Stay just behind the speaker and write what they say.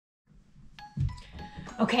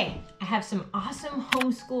Okay, I have some awesome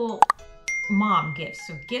homeschool mom gifts.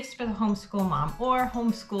 So gifts for the homeschool mom or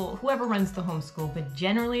homeschool, whoever runs the homeschool, but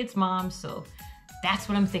generally it's mom, so that's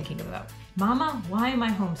what I'm thinking about. Mama, why am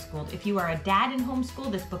I homeschooled? If you are a dad in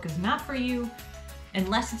homeschool, this book is not for you,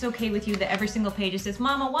 unless it's okay with you that every single page it says,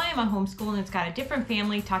 Mama, why am I homeschooled? And it's got a different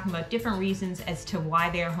family talking about different reasons as to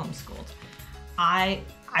why they are homeschooled.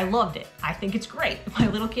 I loved it. I think it's great. My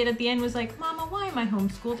little kid at the end was like, Mama, why am I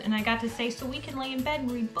homeschooled? And I got to say, so we can lay in bed and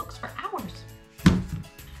read books for hours.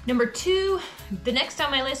 Number 2, the next on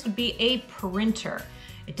my list would be a printer.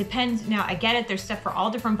 It depends. Now, I get it. There's stuff for all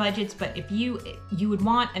different budgets, but if you would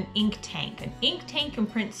want an ink tank. An ink tank can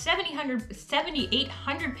print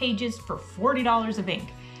 7,800 pages for $40 of ink.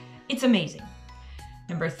 It's amazing.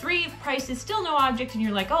 Number 3, if price is still no object and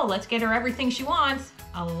you're like, oh, let's get her everything she wants,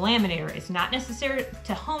 a laminator. It's not necessary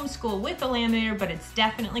to homeschool with a laminator, but it's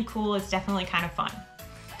definitely cool. It's definitely kind of fun.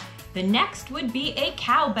 The next would be a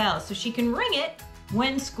cowbell, so she can ring it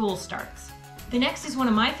when school starts. The next is one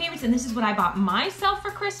of my favorites, and this is what I bought myself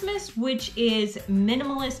for Christmas, which is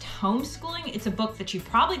Minimalist Homeschooling. It's a book that she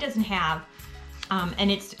probably doesn't have,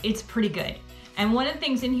 and it's pretty good. And one of the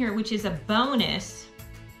things in here, which is a bonus,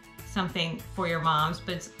 something for your moms,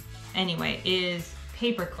 but anyway, is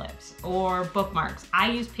paper clips or bookmarks. I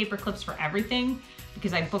use paper clips for everything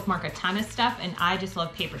because I bookmark a ton of stuff, and I just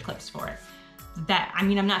love paper clips for it.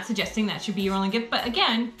 I'm not suggesting that should be your only gift, but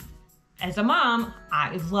again, as a mom,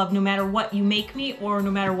 I love no matter what you make me or no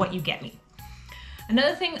matter what you get me.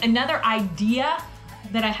 Another idea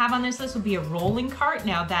that I have on this list would be a rolling cart.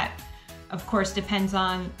 Now that, of course, depends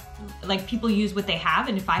on, like, people use what they have,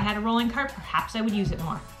 and if I had a rolling cart, perhaps I would use it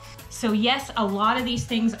more. So yes, a lot of these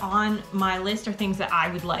things on my list are things that I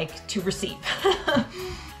would like to receive.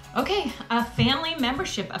 Okay, a family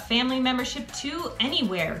membership to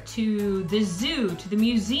anywhere, to the zoo, to the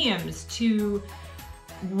museums, to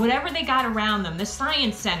whatever they got around them, the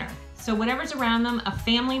science center. So whatever's around them, a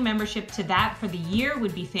family membership to that for the year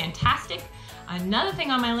would be fantastic. Another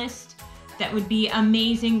thing on my list that would be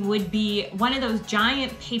amazing would be one of those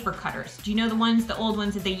giant paper cutters. Do you know the old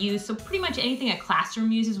ones that they use? So pretty much anything a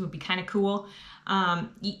classroom uses would be kind of cool.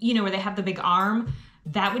 You know, where they have the big arm.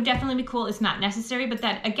 That would definitely be cool. It's not necessary, but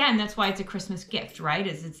that's why it's a Christmas gift, right?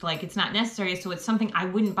 It's not necessary, so it's something I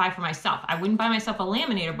wouldn't buy for myself. I wouldn't buy myself a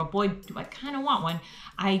laminator, but boy, do I kind of want one.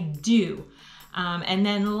 I do. And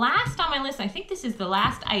then last on my list, I think this is the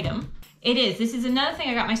last item. This is another thing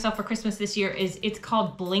I got myself for Christmas this year. It's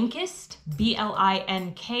called Blinkist,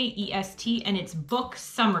 Blinkest, and it's book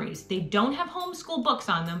summaries. They don't have homeschool books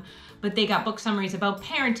on them, but they got book summaries about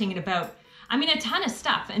parenting and about, a ton of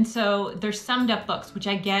stuff. And so they're summed up books, which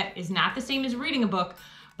I get is not the same as reading a book,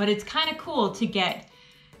 but it's kind of cool to get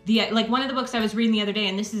one of the books I was reading the other day,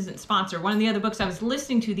 and this isn't sponsored, one of the other books I was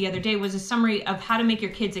listening to the other day was a summary of how to make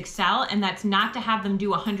your kids excel. And that's not to have them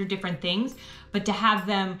do 100 different things, but to have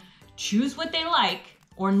them choose what they like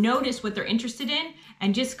or notice what they're interested in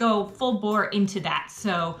and just go full bore into that.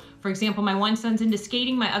 So for example, my one son's into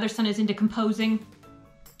skating, my other son is into composing.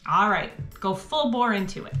 All right, go full bore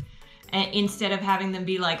into it. And instead of having them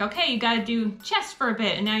be like, okay, you got to do chess for a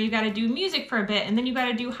bit, and now you got to do music for a bit, and then you got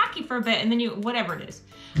to do hockey for a bit, and then whatever it is.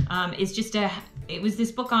 It was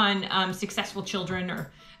this book on successful children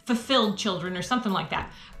or fulfilled children or something like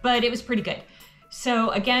that, but it was pretty good. So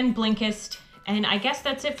again, Blinkist, and I guess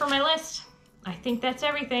that's it for my list. I think that's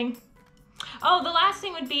everything. Oh, the last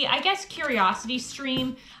thing would be, I guess, Curiosity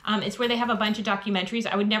Stream. It's where they have a bunch of documentaries.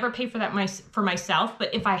 I would never pay for that for myself,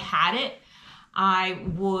 but if I had it, I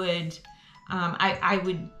would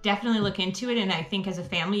definitely look into it, and I think as a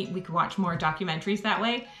family we could watch more documentaries that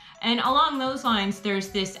way. And along those lines, there's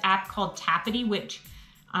this app called Tappity, which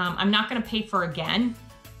I'm not going to pay for again.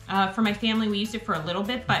 For my family, we used it for a little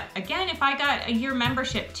bit, but again, if I got a year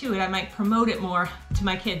membership to it, I might promote it more to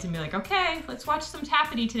my kids and be like, okay, let's watch some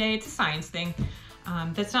Tappity today. It's a science thing.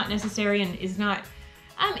 That's not necessary and is not,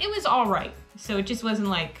 it was all right. So it just wasn't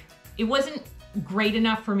it wasn't great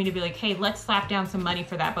enough for me to be like, hey, let's slap down some money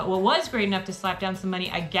for that. But what was great enough to slap down some money,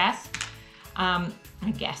 I guess, that's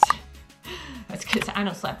because I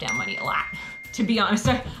don't slap down money a lot, to be honest.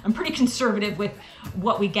 I'm pretty conservative with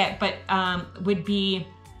what we get, but would be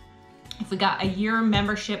if we got a year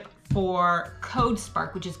membership for Code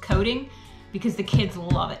Spark, which is coding, because the kids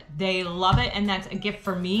love it. They love it, and that's a gift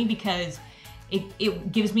for me because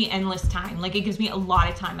it gives me endless time. It gives me a lot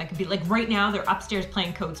of time. I could be right now, they're upstairs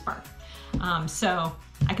playing Code Spark. So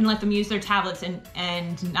I can let them use their tablets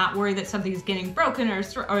and not worry that something's getting broken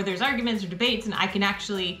or there's arguments or debates, and I can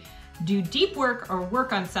actually do deep work or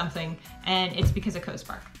work on something, and it's because of Code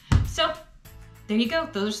Spark. So there you go.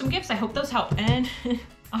 Those are some gifts. I hope those help. And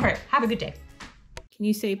all right, have a good day. Can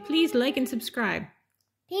you say, please like and subscribe?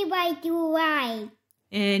 Please like to like.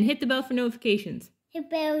 And hit the bell for notifications. Hit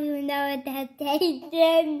the bell for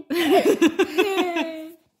notifications.